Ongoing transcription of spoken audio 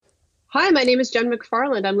Hi, my name is Jen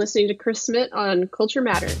McFarland. I'm listening to Chris Smith on Culture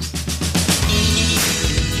Matters.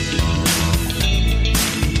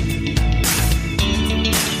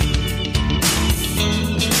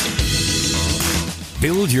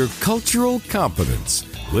 Build your cultural competence.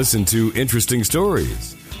 Listen to interesting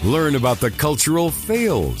stories. Learn about the cultural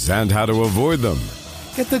fails and how to avoid them.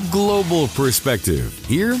 Get the global perspective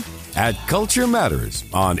here at Culture Matters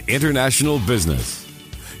on International Business.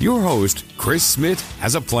 Your host, Chris Smith,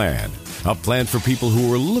 has a plan for people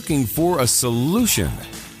who are looking for a solution.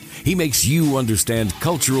 He makes you understand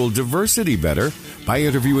cultural diversity better by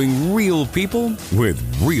interviewing real people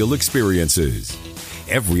with real experiences.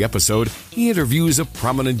 Every episode, he interviews a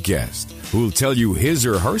prominent guest who will tell you his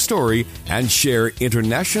or her story and share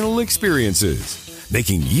international experiences,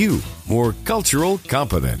 making you more cultural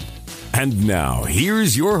competent. And now,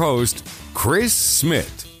 here's your host, Chris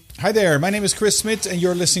Smith. Hi there, my name is Chris Smith and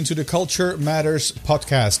you're listening to the Culture Matters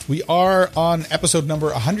podcast. We are on episode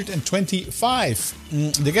number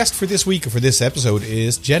 125. The guest for this week, or for this episode,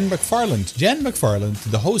 is Jen McFarland. Jen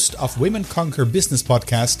McFarland, the host of Women Conquer Business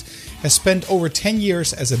podcast, has spent over 10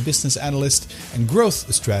 years as a business analyst and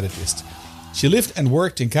growth strategist. She lived and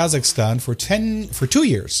worked in Kazakhstan for 2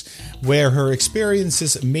 years, where her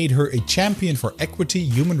experiences made her a champion for equity,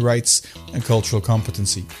 human rights, and cultural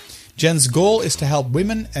competency. Jen's goal is to help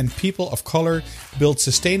women and people of color build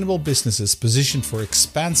sustainable businesses positioned for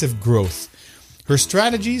expansive growth. Her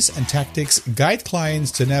strategies and tactics guide clients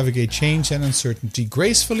to navigate change and uncertainty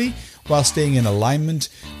gracefully while staying in alignment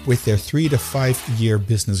with their 3 to 5 year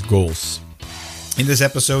business goals. In this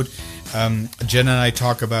episode, Jen and I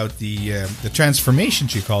talk about the transformation,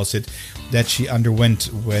 she calls it, that she underwent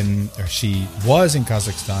when she was in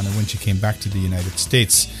Kazakhstan and when she came back to the United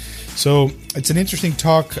States. So it's an interesting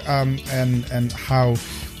talk, and how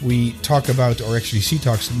we talk about, or actually she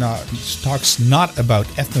talks not about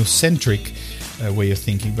ethnocentric way of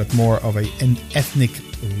thinking, but more of an ethnic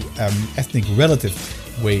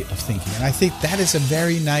relative way of thinking. And I think that is a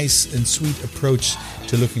very nice and sweet approach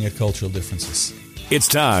to looking at cultural differences. It's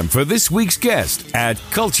time for this week's guest at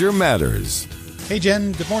Culture Matters. Hey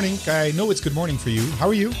Jen, good morning. I know it's good morning for you. How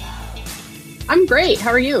are you? I'm great.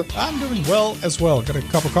 How are you? I'm doing well as well. Got a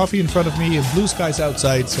cup of coffee in front of me and blue skies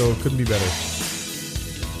outside, so it couldn't be better.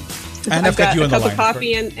 And I've got you on the line. A cup of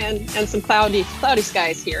coffee and some cloudy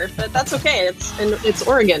skies here, but that's okay. It's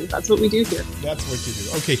Oregon. That's what we do here. That's what you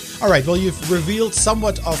do. Okay. All right. Well, you've revealed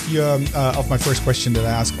somewhat of your of my first question that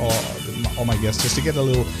I ask all my guests, just to get a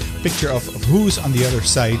little picture of who's on the other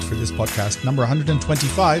side for this podcast, number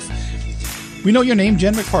 125. We know your name,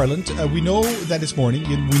 Jen McFarland. We know that it's morning.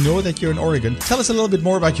 We know that you're in Oregon. Tell us a little bit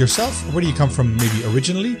more about yourself. Where do you come from, maybe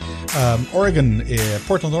originally? Oregon,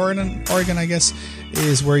 Portland, Oregon, I guess,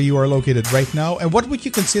 is where you are located right now. And what would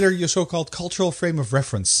you consider your so-called cultural frame of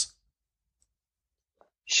reference?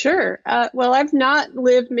 Sure. Well, I've not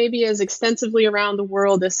lived maybe as extensively around the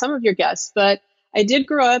world as some of your guests, but I did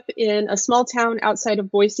grow up in a small town outside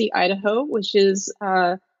of Boise, Idaho, which is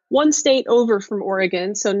one state over from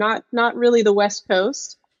Oregon, so not really the West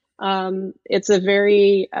Coast. It's a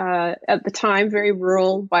very, at the time, very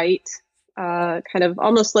rural, white, kind of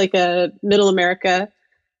almost like a middle America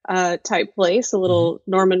type place, a little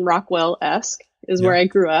Norman Rockwell-esque is where I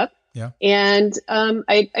grew up. Yeah. And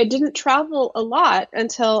I didn't travel a lot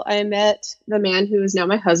until I met the man who is now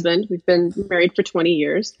my husband. We've been married for 20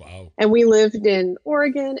 years. Wow. And we lived in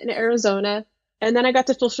Oregon and Arizona. And then I got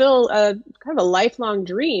to fulfill kind of a lifelong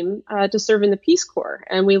dream to serve in the Peace Corps.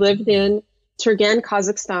 And we lived in Turgen,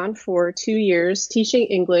 Kazakhstan for 2 years teaching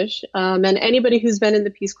English. And anybody who's been in the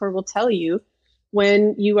Peace Corps will tell you,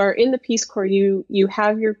 when you are in the Peace Corps, you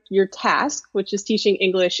have your task, which is teaching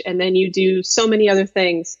English, and then you do so many other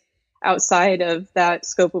things outside of that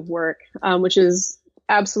scope of work, which is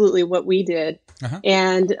absolutely what we did. Uh-huh.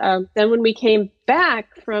 And then when we came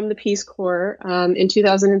back from the Peace Corps in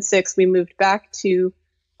 2006, we moved back to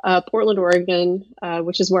Portland, Oregon,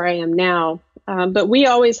 which is where I am now. But we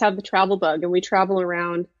always have the travel bug, and we travel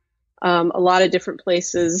around a lot of different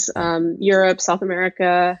places, Europe, South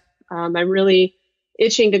America. I'm really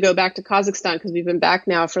itching to go back to Kazakhstan because we've been back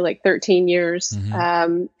now for like 13 years.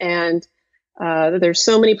 Mm-hmm. And there's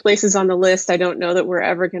so many places on the list. I don't know that we're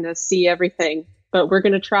ever going to see everything, but we're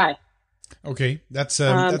going to try. Okay, that's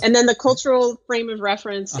and then the cultural frame of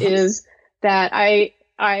reference is that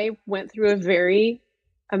I went through a very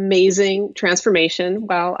amazing transformation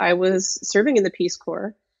while I was serving in the Peace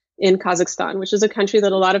Corps in Kazakhstan, which is a country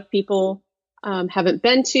that a lot of people haven't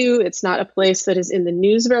been to. It's not a place that is in the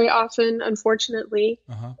news very often, unfortunately.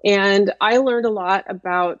 And I learned a lot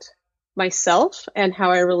about myself and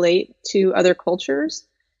how I relate to other cultures.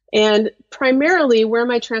 And primarily where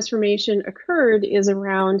my transformation occurred is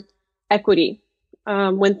around equity.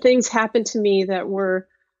 When things happened to me that were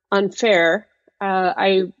unfair,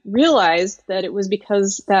 I realized that it was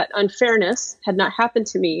because that unfairness had not happened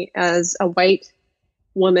to me as a white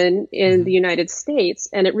woman in the United States.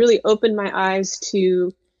 And it really opened my eyes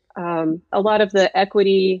to a lot of the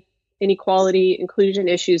equity, inequality, inclusion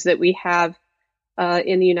issues that we have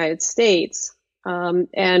in the United States.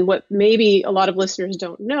 And what maybe a lot of listeners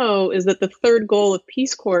don't know is that the third goal of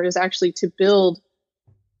Peace Corps is actually to build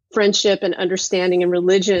friendship and understanding and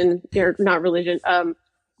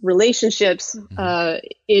relationships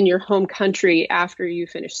in your home country after you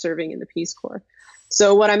finish serving in the Peace Corps.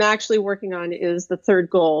 So what I'm actually working on is the third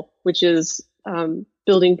goal, which is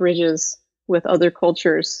building bridges with other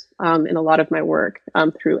cultures in a lot of my work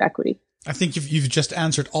through equity. I think you've just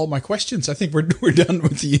answered all my questions. I think we're done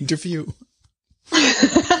with the interview.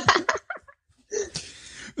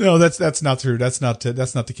 No, that's not true. That's not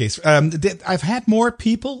the case. I've had more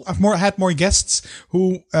people. I've had more guests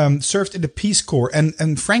who served in the Peace Corps,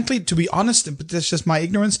 and frankly, to be honest, but that's just my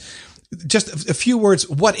ignorance. Just a few words.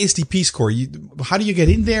 What is the Peace Corps? How do you get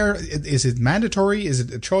in there? Is it mandatory? Is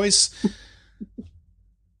it a choice?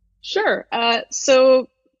 Sure. So,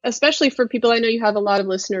 especially for people, I know you have a lot of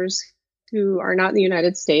listeners who are not in the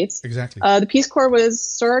United States. Exactly. The Peace Corps was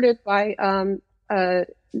started by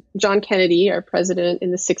John Kennedy, our president,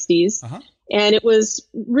 in the 60s. And it was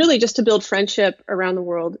really just to build friendship around the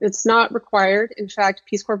world. It's not required. In fact,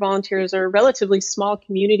 Peace Corps volunteers are a relatively small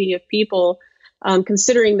community of people,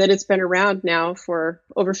 considering that it's been around now for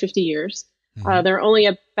over 50 years. There are only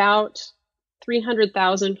about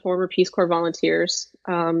 300,000 former Peace Corps volunteers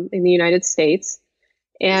in the United States.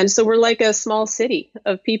 And so we're like a small city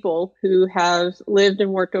of people who have lived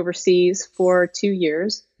and worked overseas for 2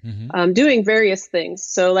 years. Doing various things.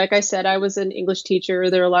 So like I said, I was an English teacher.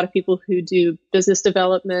 There are a lot of people who do business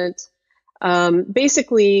development.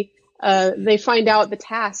 Basically, they find out the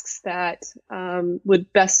tasks that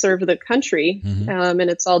would best serve the country. And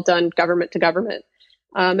it's all done government to government.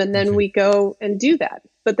 And then we go and do that.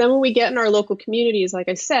 But then when we get in our local communities, like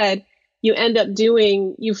I said, you end up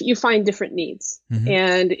doing, you find different needs.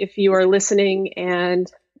 And if you are listening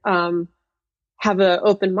and have an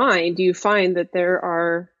open mind, you find that there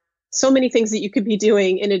are so many things that you could be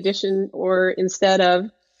doing in addition or instead of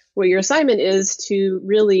what your assignment is to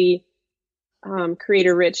really create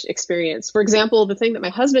a rich experience. For example, the thing that my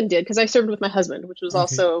husband did, because I served with my husband, which was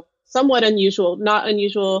also somewhat unusual, not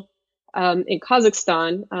unusual in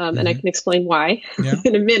Kazakhstan, and I can explain why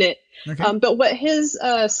in a minute. But what his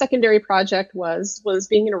secondary project was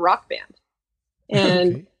being in a rock band.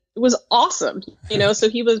 And it was awesome, so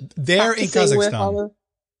he was there in Kazakhstan.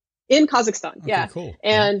 In Kazakhstan, yeah. Cool.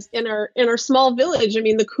 And in our small village, I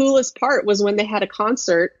mean, the coolest part was when they had a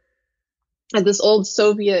concert at this old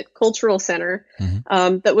Soviet cultural center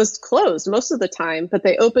that was closed most of the time, but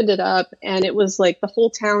they opened it up, and it was like the whole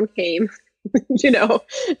town came,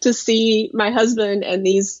 to see my husband and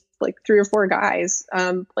these like 3 or 4 guys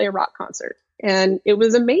play a rock concert, and it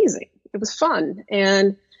was amazing. It was fun,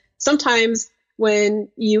 and sometimes when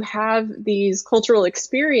you have these cultural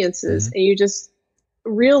experiences and you just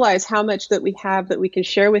realize how much that we have that we can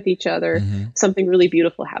share with each other, something really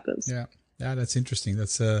beautiful happens. Yeah, that's interesting.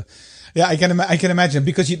 That's I can imagine,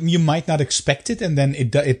 because you might not expect it, and then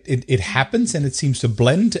it happens, and it seems to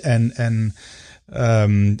blend and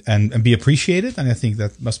be appreciated, and I think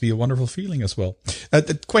that must be a wonderful feeling as well.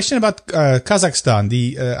 The question about Kazakhstan,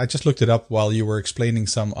 I just looked it up while you were explaining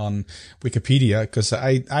some on Wikipedia, because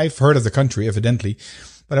I've heard of the country evidently,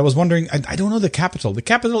 but I was wondering, I don't know the capital. The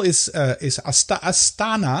capital is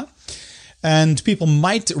Astana, and people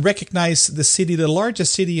might recognize the city. The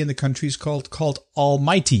largest city in the country is called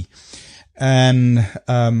Almaty, and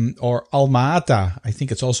or Alma-Ata. I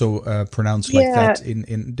think it's also pronounced like that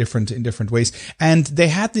in different ways. And they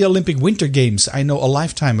had the Olympic Winter Games, I know, a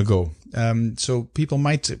lifetime ago. So people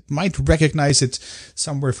might recognize it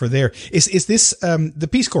somewhere for there. Is this the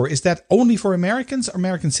Peace Corps? Is that only for Americans,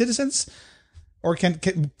 American citizens, or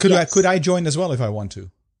could I join as well if I want to?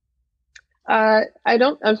 I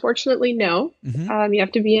don't, unfortunately, no. You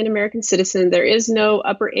have to be an American citizen. There is no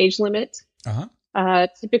upper age limit.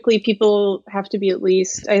 Typically, people have to be at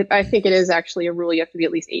least, I think it is actually a rule, you have to be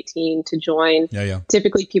at least 18 to join.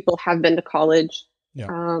 Typically, people have been to college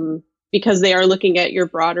because they are looking at your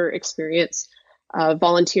broader experience,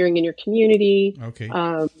 volunteering in your community,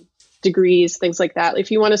 degrees, things like that. If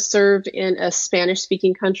you want to serve in a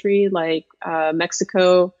Spanish-speaking country like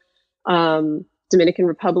Mexico, Dominican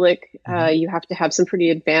Republic, you have to have some pretty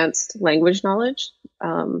advanced language knowledge.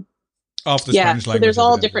 Of the Spanish language. So there's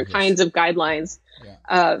all different kinds of guidelines.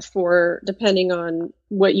 for depending on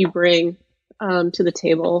what you bring to the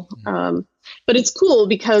table. But it's cool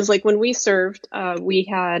because like when we served, we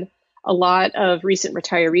had a lot of recent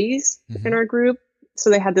retirees in our group. So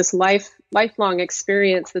they had this lifelong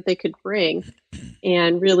experience that they could bring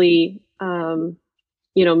and really,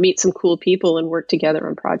 meet some cool people and work together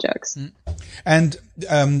on projects. And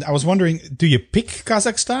I was wondering, do you pick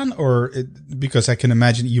Kazakhstan because I can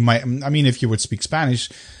imagine you might, I mean, if you would speak Spanish,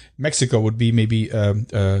 Mexico would be maybe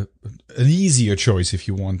an easier choice if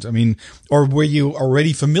you want. I mean, or were you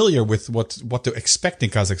already familiar with what to expect in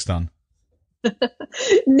Kazakhstan?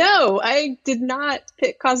 No, I did not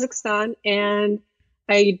pick Kazakhstan, and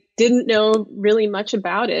I didn't know really much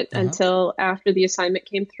about it until after the assignment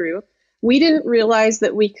came through. We didn't realize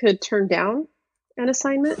that we could turn down an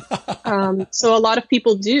assignment. So a lot of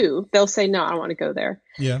people do. They'll say, no, I don't want to go there.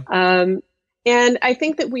 Yeah. And I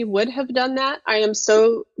think that we would have done that. I am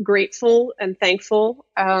so grateful and thankful,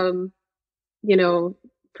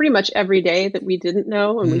 pretty much every day that we didn't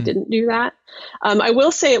know and we didn't do that. I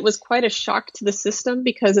will say it was quite a shock to the system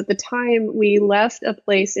because at the time we left a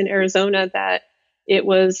place in Arizona that it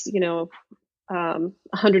was,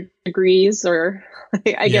 100 degrees, or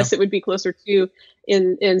I guess it would be closer to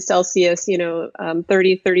in Celsius,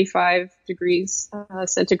 30, 35 degrees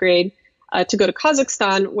centigrade, to go to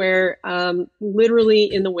Kazakhstan, where literally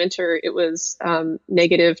in the winter it was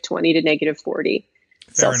negative 20 to negative 40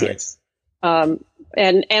 Celsius.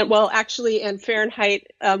 And Fahrenheit,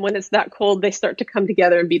 when it's that cold, they start to come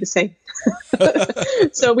together and be the same.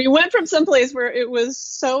 So we went from someplace where it was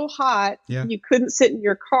so hot, you couldn't sit in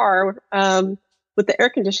your car with the air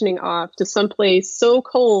conditioning off, to someplace so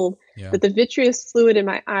cold that the vitreous fluid in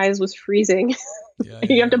my eyes was freezing.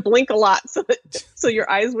 You have to blink a lot so your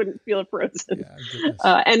eyes wouldn't feel frozen.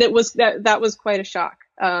 And it was that was quite a shock.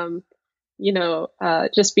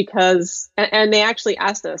 Just because, and they actually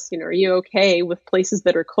asked us, are you okay with places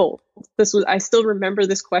that are cold? I still remember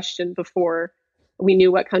this question before we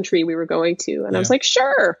knew what country we were going to. And I was like,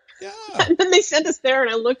 sure. Yeah. And then they sent us there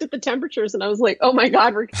and I looked at the temperatures and I was like, oh my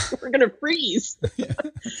God, we're going to freeze.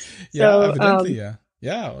 Evidently.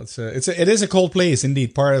 Yeah, it is a cold place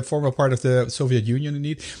indeed. Former part of the Soviet Union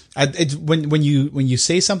indeed. When you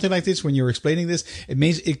say something like this, when you're explaining this,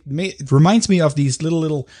 it reminds me of these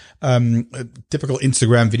little typical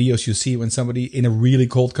Instagram videos you see when somebody in a really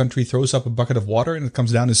cold country throws up a bucket of water and it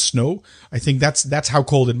comes down as snow. I think that's how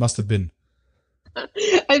cold it must have been.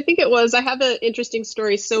 I think it was. I have an interesting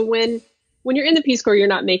story. So when you're in the Peace Corps, you're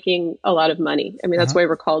not making a lot of money. I mean, that's why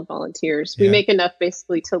we're called volunteers. We make enough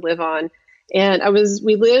basically to live on. And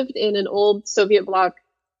we lived in an old Soviet bloc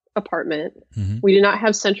apartment. We did not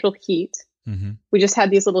have central heat. We just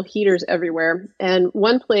had these little heaters everywhere. And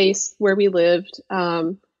one place where we lived,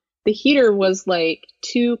 the heater was like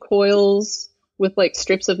 2 coils with like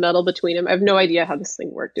strips of metal between them. I have no idea how this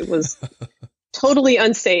thing worked. It was totally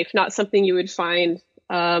unsafe, not something you would find,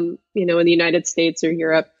 in the United States or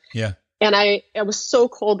Europe. Yeah. And I was so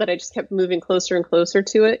cold that I just kept moving closer and closer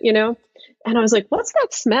to it, and I was like, what's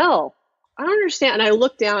that smell? I don't understand. And I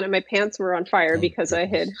looked down and my pants were on fire because I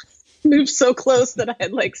had moved so close that I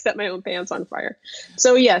had like set my own pants on fire.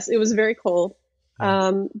 So yes, it was very cold.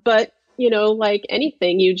 But like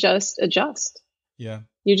anything, you just adjust. Yeah.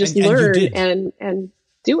 You just learn and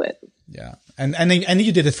do it. Yeah. And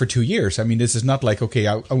you did it for 2 years. I mean, this is not like, okay,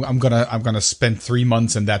 I'm gonna spend 3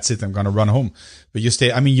 months and that's it. I'm gonna run home. But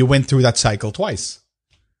you went through that cycle twice.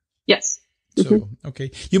 Yes. So,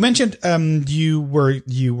 okay. You mentioned, you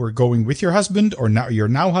were going with your husband or now your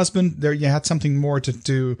husband there. You had something more to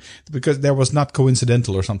do because there was not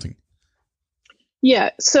coincidental or something. Yeah.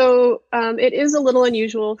 So, it is a little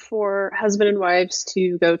unusual for husband and wives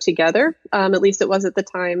to go together. At least it was at the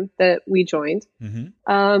time that we joined.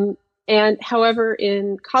 And however,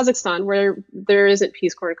 in Kazakhstan, where there isn't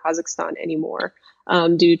Peace Corps in Kazakhstan anymore,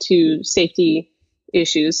 due to safety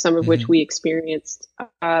issues, some of which we experienced.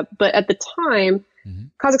 But at the time,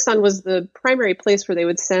 Kazakhstan was the primary place where they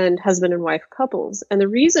would send husband and wife couples. And the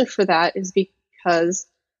reason for that is because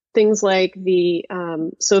things like the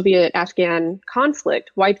Soviet-Afghan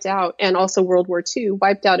conflict wiped out, and also World War II,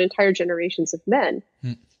 wiped out entire generations of men.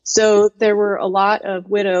 So there were a lot of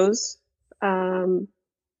widows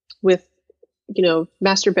with,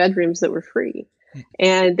 master bedrooms that were free.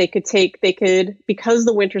 And they could, because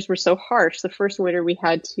the winters were so harsh, the first winter we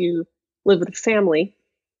had to live with a family.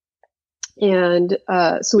 And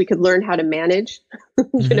so we could learn how to manage,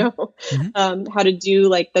 how to do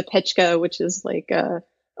like the pechka, which is like a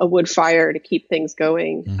wood fire to keep things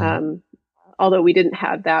going. Although we didn't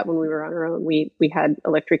have that when we were on our own, we had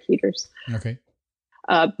electric heaters. Okay.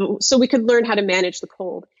 So we could learn how to manage the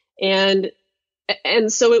cold. And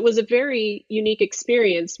And so it was a very unique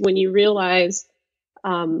experience when you realize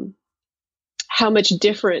how much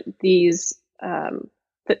different these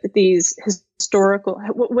historical,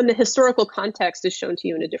 when the historical context is shown to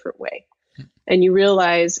you in a different way, and you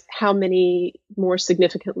realize how many more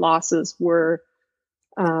significant losses were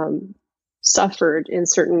suffered in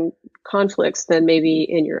certain conflicts than maybe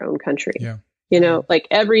in your own country. Yeah. You know, like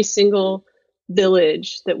every single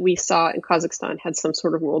village that we saw in Kazakhstan had some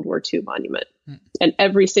sort of World War II monument. And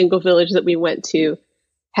every single village that we went to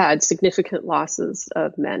had significant losses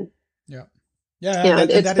of men. Yeah. Yeah. And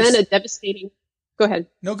it's been a devastating. Go ahead.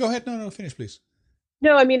 No, go ahead. No, finish, please.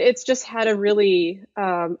 No, I mean, it's just had a really,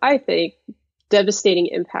 I think, devastating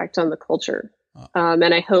impact on the culture.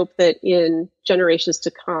 And I hope that in generations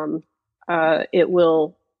to come, it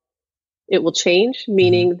will change,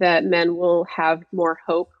 meaning that men will have more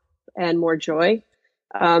hope and more joy.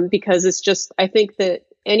 Because it's just, I think that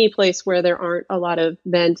any place where there aren't a lot of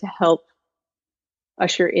men to help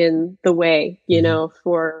usher in the way, you know,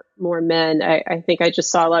 for more men, I think I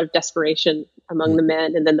just saw a lot of desperation among the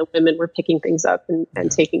men, and then the women were picking things up and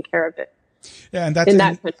taking care of it. Yeah, and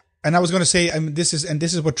and I was going to say, I mean, this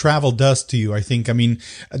is what travel does to you. I think, I mean,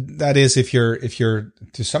 that is if you're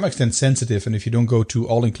to some extent sensitive, and if you don't go to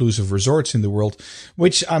all inclusive resorts in the world,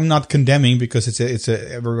 which I'm not condemning because it's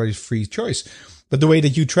a everybody's free choice. But the way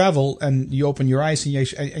that you travel and you open your eyes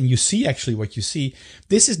and you see actually what you see,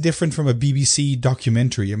 this is different from a BBC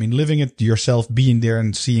documentary. I mean, living it yourself, being there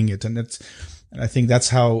and seeing it, and I think that's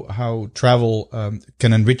how travel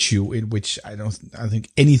can enrich you, in which I think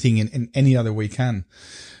anything in any other way can.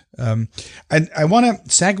 And I want to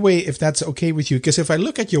segue, if that's okay with you, because if I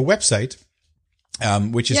look at your website,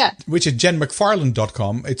 which is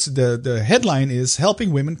jenmcfarland.com, it's the headline is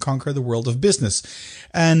Helping Women Conquer the World of Business.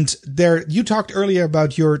 And there, you talked earlier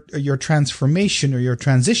about your transformation or your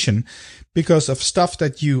transition because of stuff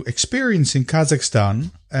that you experienced in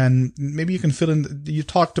Kazakhstan. And maybe you can fill in, you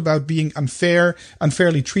talked about being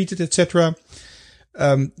unfairly treated, etc.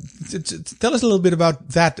 Tell us a little bit about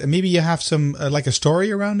that. And maybe you have some, like a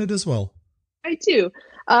story around it as well. I do.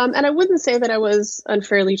 And I wouldn't say that I was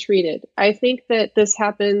unfairly treated. I think that this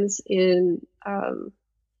happens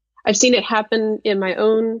I've seen it happen in my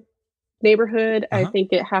own neighborhood. I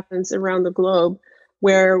think it happens around the globe,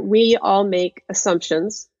 where we all make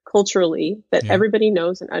assumptions culturally that everybody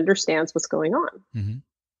knows and understands what's going on. Mm-hmm.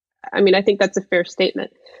 I mean, I think that's a fair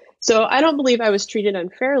statement. So I don't believe I was treated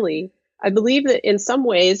unfairly. I believe that in some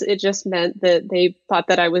ways it just meant that they thought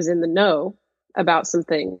that I was in the know about some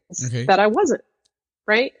things that I wasn't.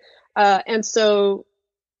 Right. And so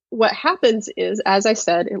what happens is, as I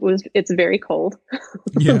said, it's very cold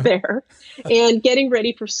there, and getting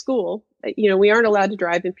ready for school, you know, we aren't allowed to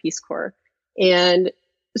drive in Peace Corps. And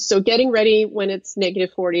so getting ready when it's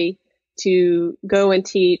 -40 to go and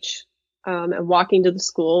teach, and walking to the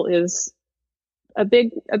school is a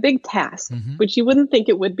big task, which you wouldn't think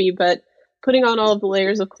it would be, but putting on all of the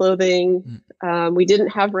layers of clothing, we didn't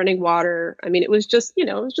have running water. I mean, it was just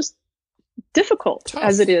difficult, tough,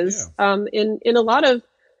 as it is in a lot of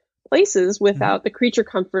places without the creature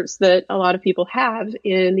comforts that a lot of people have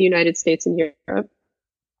in the United States and Europe.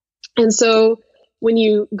 And so when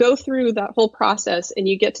you go through that whole process and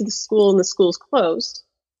you get to the school and the school's closed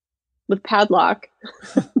with padlock,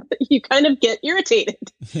 you kind of get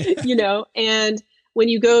irritated, you know. And when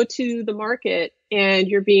you go to the market and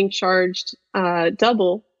you're being charged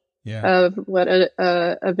double of what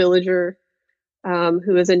a villager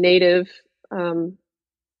who is a native,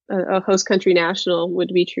 a host country national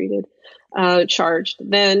would be treated, charged,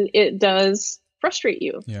 then it does frustrate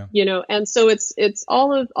you, you know. And so it's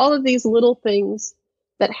all of these little things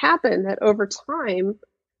that happen that over time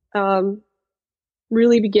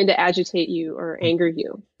really begin to agitate you or anger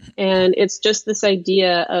you. And it's just this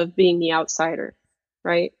idea of being the outsider,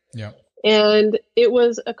 right? Yeah. And it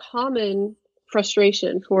was a common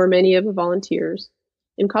frustration for many of the volunteers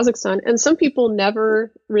in Kazakhstan. And some people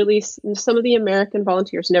never really, some of the American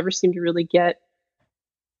volunteers never seem to really get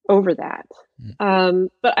over that.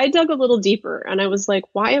 But I dug a little deeper and I was like,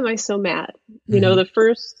 why am I so mad? You know, the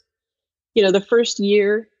first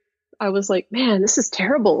year I was like, man, this is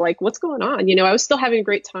terrible. Like, what's going on? You know, I was still having a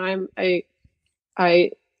great time.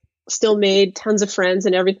 I still made tons of friends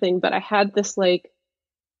and everything, but I had this like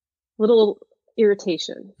little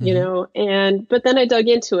irritation, you know, but then I dug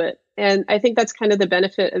into it. And I think that's kind of the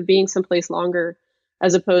benefit of being someplace longer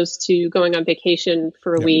as opposed to going on vacation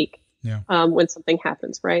for a week when something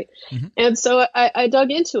happens, right? And so I dug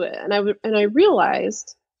into it and I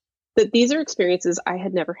realized that these are experiences I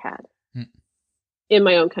had never had in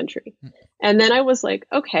my own country. And then I was like,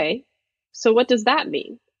 okay, so what does that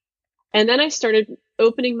mean? And then I started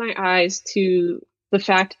opening my eyes to the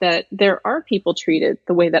fact that there are people treated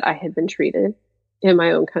the way that I had been treated in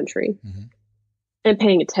my own country, and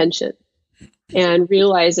paying attention and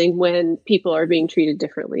realizing when people are being treated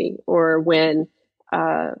differently, or when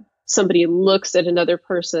somebody looks at another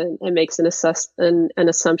person and makes an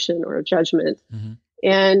assumption or a judgment.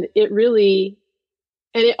 And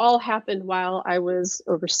it all happened while I was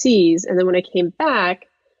overseas. And then when I came back,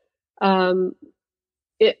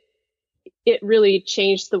 it really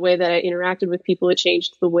changed the way that I interacted with people. It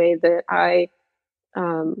changed the way that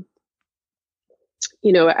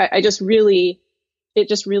it just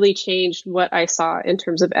really changed what I saw in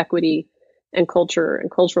terms of equity and culture and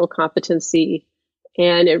cultural competency.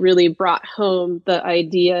 And it really brought home the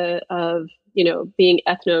idea of, being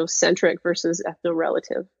ethnocentric versus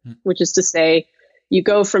ethno-relative, which is to say, you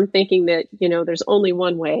go from thinking that, there's only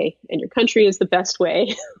one way and your country is the best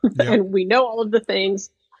way, and we know all of the things,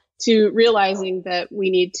 to realizing that we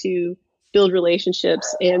need to build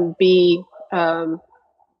relationships and be, and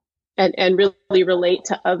really relate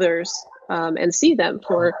to others, and see them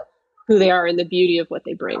for who they are and the beauty of what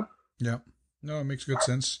they bring. Yeah, no, it makes good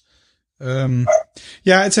sense.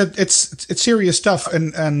 It's serious stuff,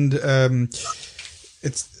 and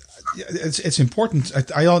it's important.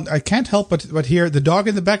 I can't help but hear the dog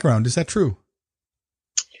in the background. Is that true?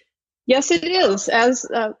 Yes, it is. As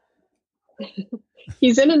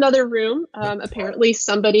he's in another room. Apparently,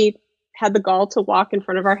 somebody had the gall to walk in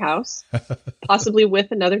front of our house, possibly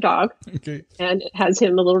with another dog, and it has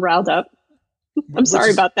him a little riled up. I'm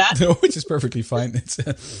sorry about that. No, which is perfectly fine. It's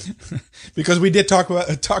because we did talk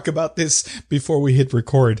about this before we hit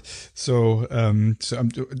record. So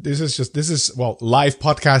this is live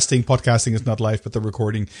podcasting. Podcasting is not live, but the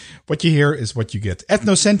recording. What you hear is what you get.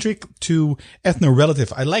 Ethnocentric to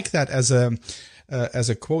ethno-relative. I like that as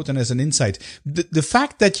a quote and as an insight. The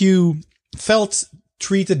fact that you felt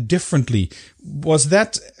treated differently,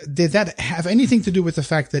 did that have anything to do with the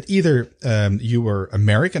fact that either you were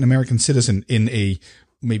American citizen in a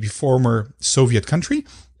maybe former Soviet country,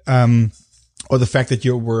 or the fact that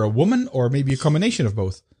you were a woman, or maybe a combination of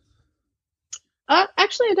both?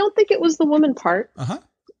 Actually, I don't think it was the woman part.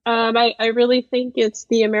 I really think it's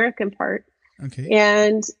the American part. Okay.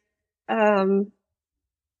 And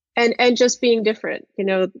just being different.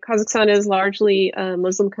 Kazakhstan is largely a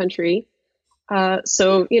Muslim country.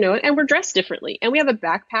 So, and we're dressed differently, and we have a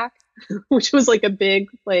backpack, which was like a big,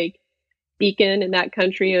 beacon in that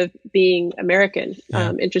country of being American.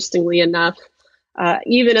 Yeah. Interestingly enough,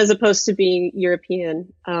 even as opposed to being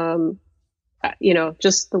European,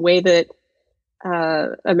 just the way that,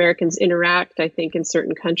 Americans interact, I think in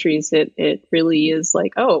certain countries, it really is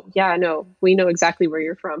like, oh yeah, no, we know exactly where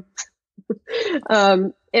you're from.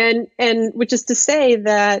 And which is to say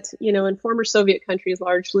that, in former Soviet countries,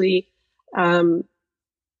 largely,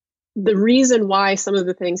 the reason why some of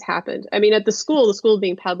the things happened. I mean, at the school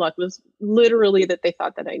being padlocked was literally that they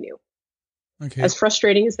thought that I knew. Okay. As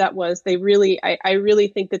frustrating as that was, I really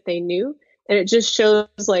think that they knew. And it just shows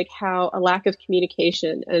how a lack of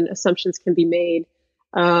communication and assumptions can be made,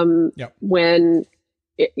 when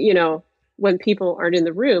people aren't in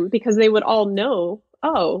the room, because they would all know,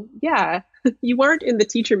 oh yeah, you weren't in the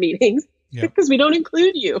teacher meetings because we don't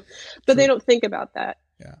include you, but They don't think about that.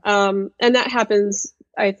 Yeah. And that happens,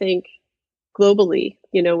 I think, globally,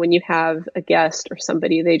 when you have a guest or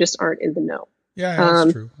somebody, they just aren't in the know. Yeah,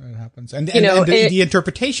 that's true. It happens. And the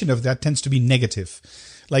interpretation of that tends to be negative.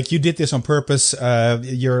 Like, you did this on purpose.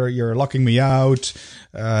 You're locking me out.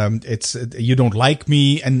 You don't like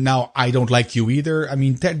me, and now I don't like you either. I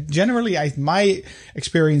mean, generally, my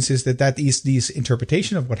experience is that is this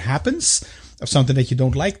interpretation of what happens, of something that you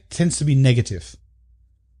don't like, tends to be negative.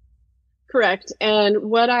 Correct. And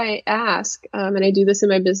what I ask, and I do this in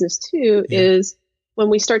my business too, is when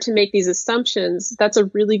we start to make these assumptions, that's a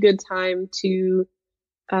really good time to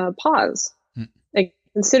pause. Like,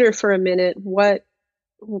 consider for a minute what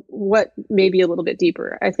may be a little bit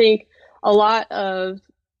deeper. I think a lot of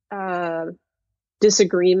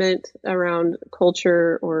disagreement around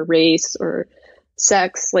culture or race or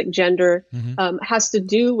sex, like gender, has to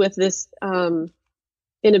do with this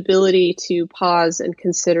inability to pause and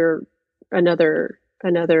consider another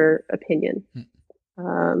opinion.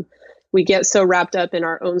 We get so wrapped up in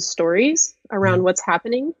our own stories around what's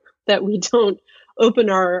happening that we don't open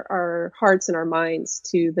our hearts and our minds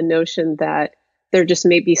to the notion that there just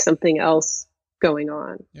may be something else going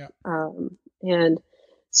on. Yeah. And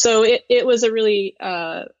so it was a really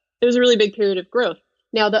big period of growth.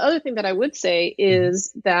 Now, the other thing that I would say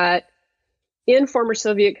is that in former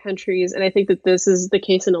Soviet countries, and I think that this is the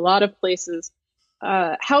case in a lot of places,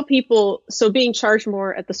 how people, so being charged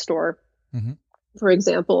more at the store, Mhm. for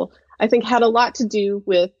example, I think had a lot to do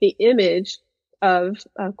with the image of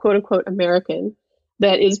quote unquote American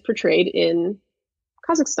that is portrayed in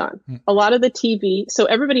Kazakhstan. A lot of the TV, so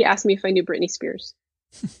everybody asked me if I knew Britney Spears.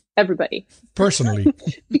 Everybody. Personally.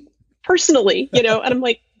 Personally, and I'm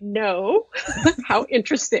like, no. How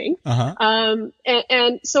interesting. Uh-huh.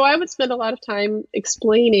 And so I would spend a lot of time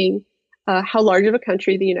explaining how large of a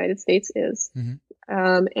country the United States is.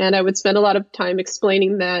 And I would spend a lot of time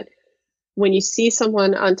explaining that when you see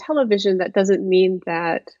someone on television, that doesn't mean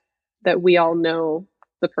that we all know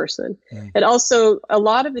the person. And also, a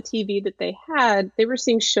lot of the TV that they had, they were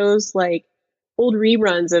seeing shows like old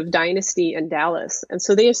reruns of Dynasty and Dallas. And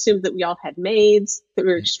so they assumed that we all had maids, that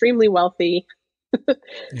we were extremely wealthy.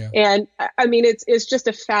 And I mean, it's just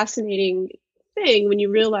a fascinating thing when you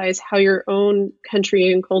realize how your own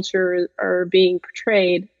country and culture are being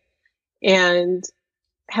portrayed, and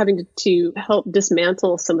having to help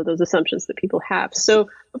dismantle some of those assumptions that people have. So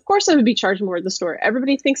of course I would be charged more at the store.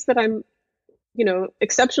 Everybody thinks that I'm,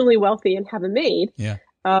 exceptionally wealthy and have a maid.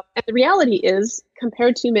 And the reality is,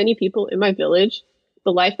 compared to many people in my village,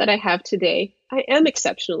 the life that I have today, I am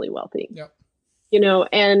exceptionally wealthy.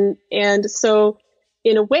 And so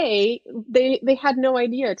in a way, they had no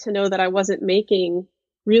idea to know that I wasn't making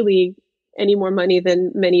really any more money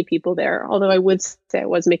than many people there. Although I would say I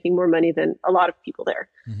was making more money than a lot of people there,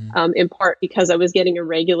 in part because I was getting a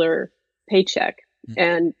regular paycheck,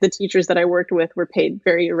 and the teachers that I worked with were paid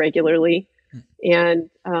very irregularly, and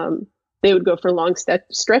they would go for long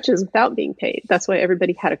stretches without being paid. That's why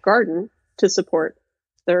everybody had a garden to support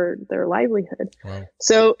their livelihood. Wow.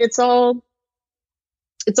 So it's all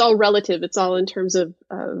relative. It's all in terms of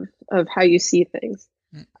how you see things.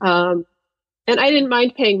 And I didn't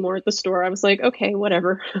mind paying more at the store. I was like, okay,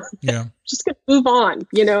 whatever. Just gonna move on.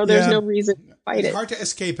 There's no reason to fight it. It's hard to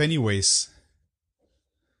escape anyways.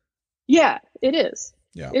 Yeah, it is.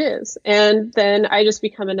 It is. And then I just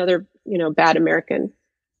become another, bad American.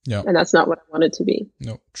 And that's not what I wanted to be.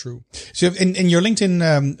 No, true. So in your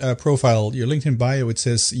LinkedIn profile, your LinkedIn bio, it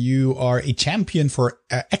says you are a champion for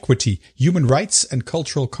equity, human rights, and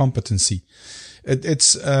cultural competency.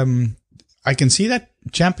 It's I can see that,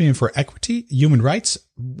 champion for equity, human rights.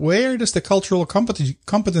 Where does the cultural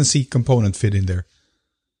competency component fit in there?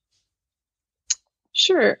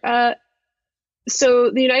 Sure. So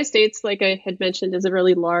the United States, like I had mentioned, is a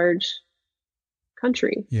really large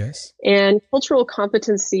country. Yes. And cultural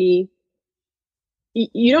competency,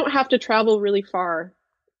 you don't have to travel really far,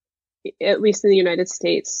 at least in the United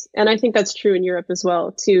States. And I think that's true in Europe as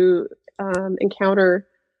well, to encounter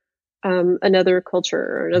another culture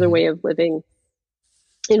or another way of living.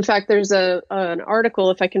 In fact, there's an article,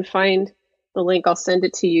 if I can find the link, I'll send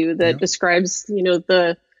it to you, that describes,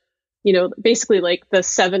 basically like the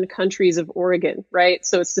 7 countries of Oregon, right?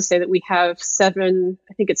 So it's to say that we have 7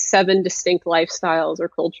 distinct lifestyles or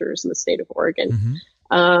cultures in the state of Oregon.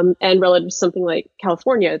 And relative to something like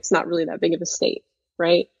California, it's not really that big of a state,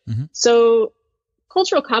 right? So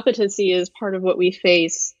cultural competency is part of what we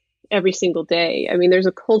face every single day. I mean, there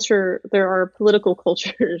are political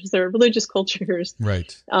cultures, there are religious cultures.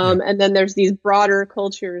 Right. And then there's these broader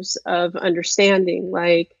cultures of understanding,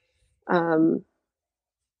 like, I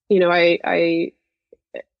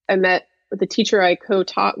met the teacher I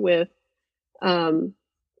co-taught with,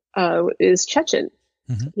 is Chechen,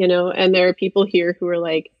 and there are people here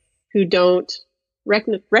who don't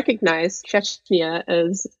recognize Chechnya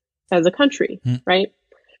as a country, right?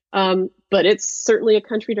 But it's certainly a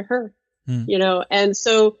country to her, and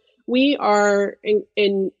so we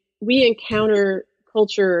we encounter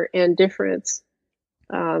culture and difference,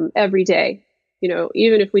 every day,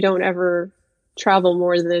 even if we don't ever travel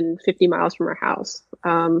more than 50 miles from our house,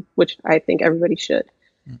 which I think everybody should.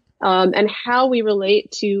 And how we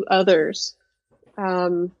relate to others,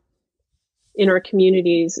 in our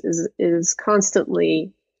communities is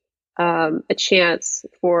constantly, a chance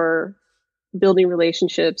for building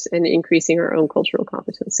relationships and increasing our own cultural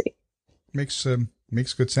competency.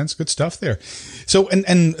 Makes good sense. Good stuff there. So, and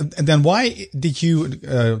then why did you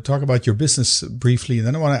talk about your business briefly? And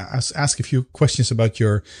then I want to ask a few questions about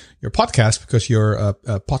your podcast, because you're a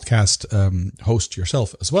podcast host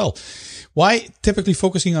yourself as well. Why typically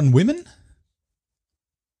focusing on women?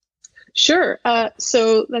 Sure.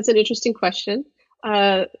 So that's an interesting question.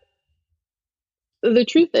 The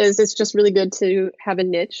truth is, it's just really good to have a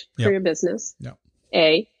niche for your business.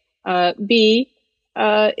 A. B.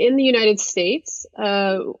 In the United States,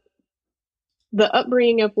 the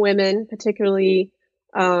upbringing of women, particularly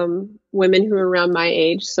women who are around my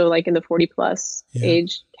age, so like in the 40 plus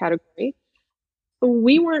age category,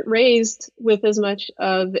 we weren't raised with as much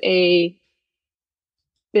of a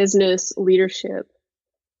business leadership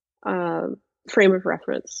frame of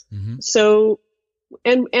reference. So,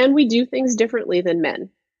 and we do things differently than men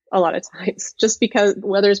a lot of times, just because,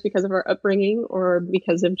 whether it's because of our upbringing or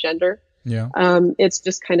because of gender. Yeah. It's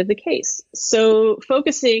just kind of the case. So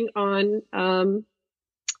focusing on, and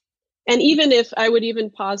even if I would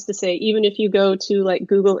even pause to say, even if you go to like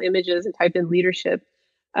Google Images and type in leadership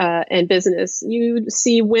and business, you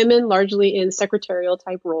see women largely in secretarial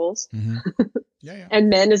type roles and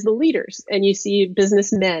men as the leaders, and you see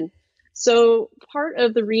businessmen. So part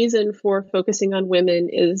of the reason for focusing on women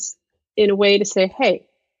is in a way to say, hey,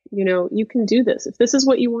 you know, you can do this. If this is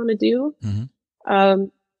what you want to do,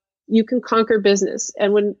 you can conquer business.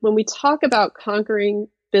 And when we talk about conquering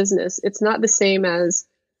business, it's not the same as,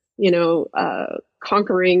 you know,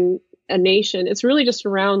 conquering a nation. It's really just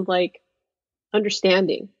around like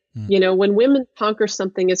understanding. You know, when women conquer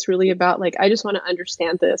something, it's really about like, I just want to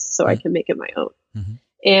understand this so I can make it my own.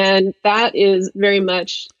 And that is very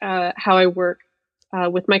much how I work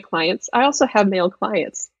with my clients. I also have male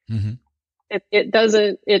clients. It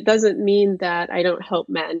doesn't mean that I don't help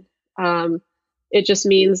men. It just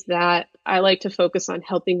means that I like to focus on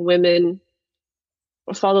helping women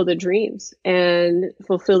follow their dreams and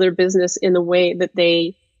fulfill their business in the way that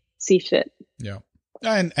they see fit. Yeah.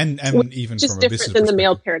 And even just from a business different than the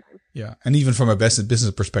male paradigm. Yeah. And even from a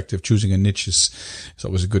business perspective, choosing a niche is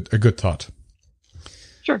always a good thought.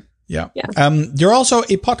 Sure. Yeah. You're also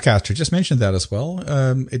a podcaster. Just mentioned that as well.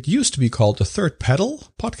 It used to be called the Third Pedal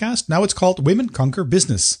podcast. Now it's called Women Conquer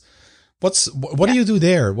Business. What do you do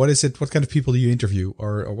there? What is it? What kind of people do you interview,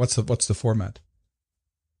 or what's the format?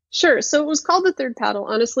 Sure. So it was called the Third Paddle.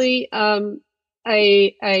 Honestly,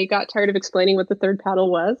 I got tired of explaining what the Third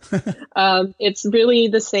Paddle was. It's really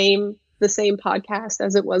the same podcast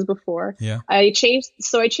as it was before. Yeah. I changed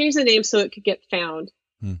the name so it could get found.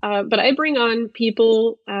 But I bring on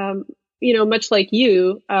people, you know, much like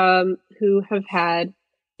you, who have had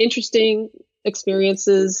interesting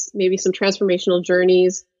experiences, maybe some transformational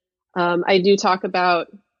journeys. I do talk about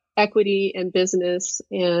equity and business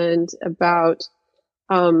and about,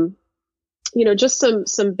 you know, just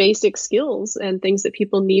some basic skills and things that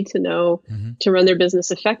people need to know to run their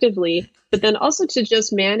business effectively, but then also to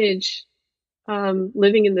just manage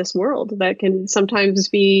living in this world that can sometimes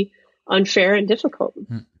be unfair and difficult.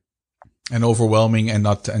 And overwhelming, and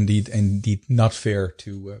not indeed not fair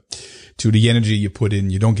to the energy you put in.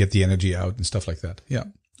 You don't get the energy out and stuff like that. Yeah.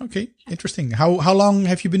 Okay. Interesting. How long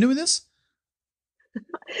have you been doing this?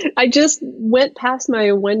 I just went past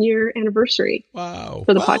my 1 year anniversary. Wow.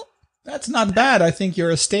 For the podcast. That's not bad. I think you're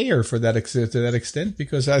a stayer for that to that extent,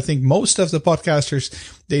 because I think most of the podcasters,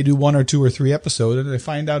 they do 1 or 2 or 3 episodes and they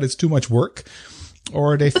find out it's too much work,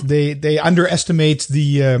 or they underestimate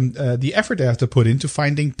the effort they have to put into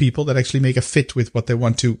finding people that actually make a fit with what they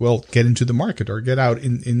want to, well, get into the market or get out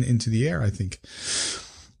into the air, I think.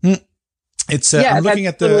 It's I'm looking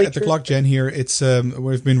at the clock, Jen, here. It's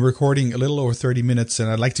we've been recording a little over 30 minutes, and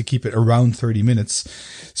I'd like to keep it around 30 minutes.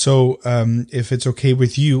 So if it's okay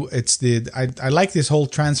with you, I like this whole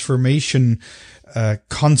transformation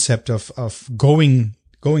concept of going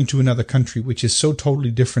to another country, which is so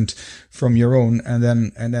totally different from your own, and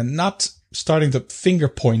then not starting to finger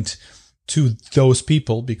point to those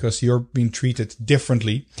people because you're being treated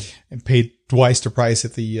differently and paid twice the price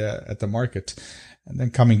at the market. And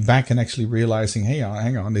then coming back and actually realizing, hey,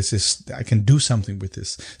 hang on, I can do something with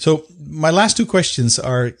this. So my last 2 questions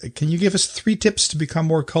are, can you give us 3 tips to become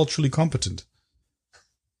more culturally competent?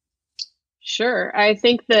 Sure. I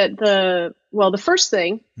think that the first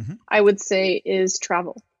thing I would say is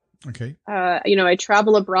travel. Okay. You know, I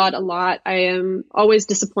travel abroad a lot. I am always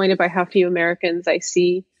disappointed by how few Americans I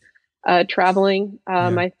see traveling.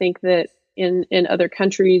 I think that in other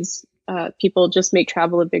countries, people just make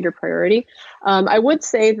travel a bigger priority. I would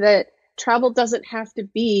say that travel doesn't have to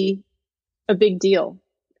be a big deal.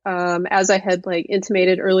 As I had like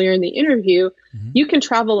intimated earlier in the interview, you can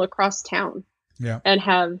travel across town and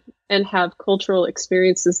have cultural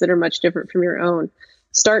experiences that are much different from your own.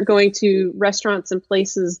 Start going to restaurants and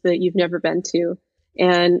places that you've never been to,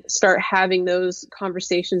 and start having those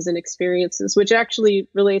conversations and experiences, which actually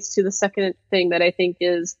relates to the second thing that I think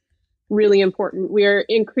is really important. We are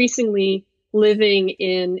increasingly living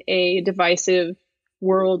in a divisive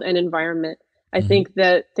world and environment. I think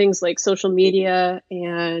that things like social media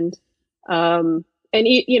and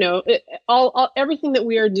you know, everything that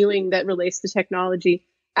we are doing that relates to technology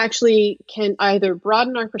actually can either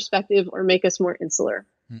broaden our perspective or make us more insular,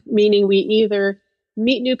 meaning we either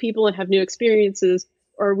meet new people and have new experiences,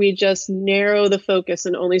 or we just narrow the focus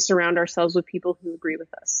and only surround ourselves with people who agree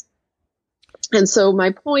with us. And so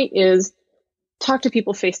my point is, talk to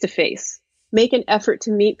people face to face. Make an effort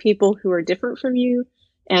to meet people who are different from you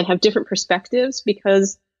and have different perspectives,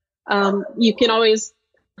 because you can always,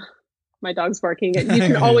 my dog's barking, you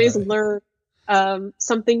can always learn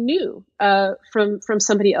something new from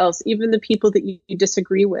somebody else, even the people that you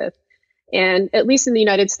disagree with. And at least in the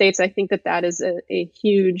United States, I think that is a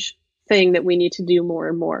huge thing that we need to do more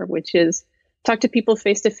and more, which is talk to people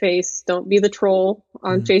face to face. Don't be the troll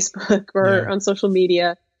on Facebook or on social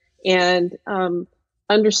media, and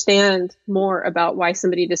understand more about why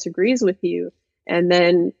somebody disagrees with you, and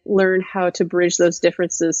then learn how to bridge those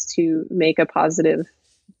differences to make a positive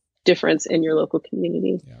difference in your local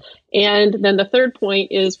community. Yeah. And then the third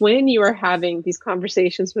point is, when you are having these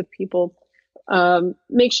conversations with people,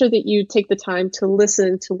 make sure that you take the time to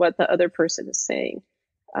listen to what the other person is saying.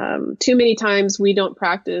 Too many times we don't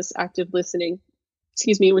practice active listening,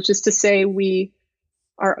 which is to say we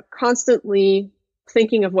are constantly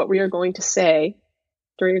thinking of what we are going to say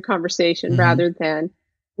during a conversation rather than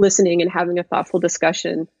listening and having a thoughtful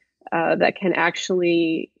discussion that can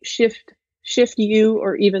actually shift you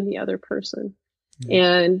or even the other person.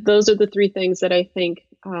 Yeah. And those are the three things that I think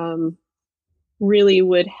really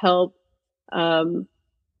would help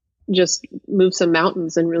just move some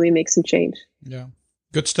mountains and really make some change. Yeah.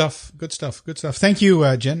 Good stuff. Thank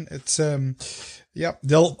you, Jen. It's,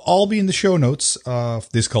 they'll all be in the show notes of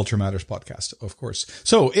this Culture Matters podcast, of course.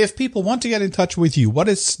 So if people want to get in touch with you, what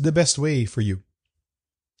is the best way for you?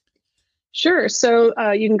 Sure. So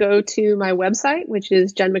you can go to my website, which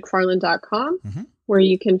is jenmcfarland.com, where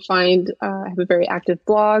you can find, I have a very active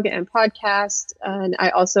blog and podcast. And I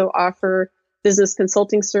also offer business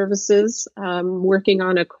consulting services, working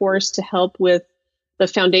on a course to help with the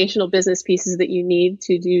foundational business pieces that you need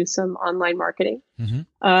to do some online marketing.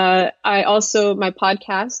 My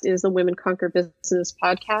podcast is the Women Conquer Business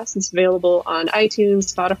podcast. It's available on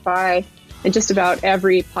iTunes, Spotify, and just about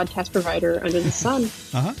every podcast provider under the sun.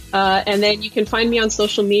 And then you can find me on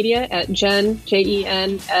social media at Jen,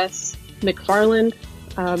 Jens McFarland.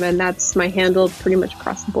 And that's my handle pretty much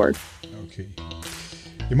across the board. Okay.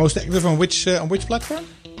 You're most active on which platform?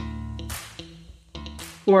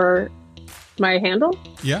 For my handle?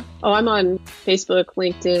 Yeah. Oh, I'm on Facebook,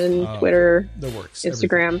 LinkedIn, Twitter,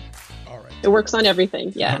 Instagram. Everything. All right. It works on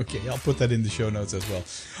everything. Yeah. Okay. I'll put that in the show notes as well.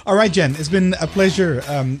 All right, Jen, it's been a pleasure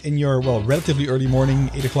in your, relatively early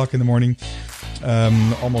morning, 8 o'clock in the morning,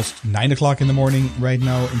 almost 9 o'clock in the morning right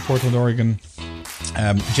now in Portland, Oregon.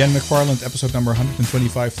 Jen McFarland, episode number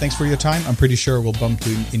 125. Thanks for your time. I'm pretty sure we'll bump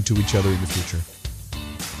into each other in the future.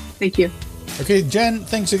 Thank you. Okay, Jen,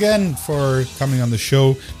 thanks again for coming on the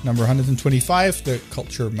show, number 125, the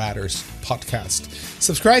Culture Matters podcast.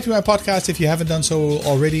 Subscribe to my podcast if you haven't done so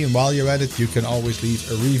already, and while you're at it, you can always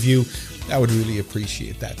leave a review. I would really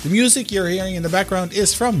appreciate that. The music you're hearing in the background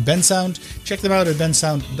is from Bensound. Check them out at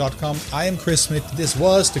bensound.com. I am Chris Smith. This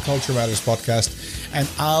was the Culture Matters podcast, and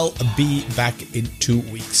I'll be back in 2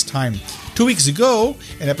 weeks' time. 2 weeks ago,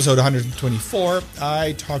 in episode 124,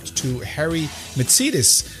 I talked to Harry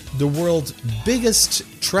Mitsidis, the world's biggest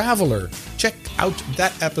traveler. Check out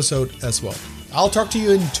that episode as well. I'll talk to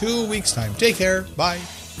you in 2 weeks' time. Take care. Bye.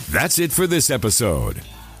 That's it for this episode.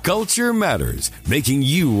 Culture Matters, making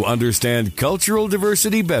you understand cultural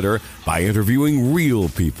diversity better by interviewing real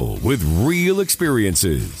people with real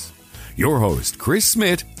experiences. Your host, Chris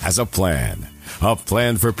Smith, has a plan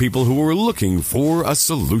for people who are looking for a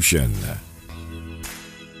solution.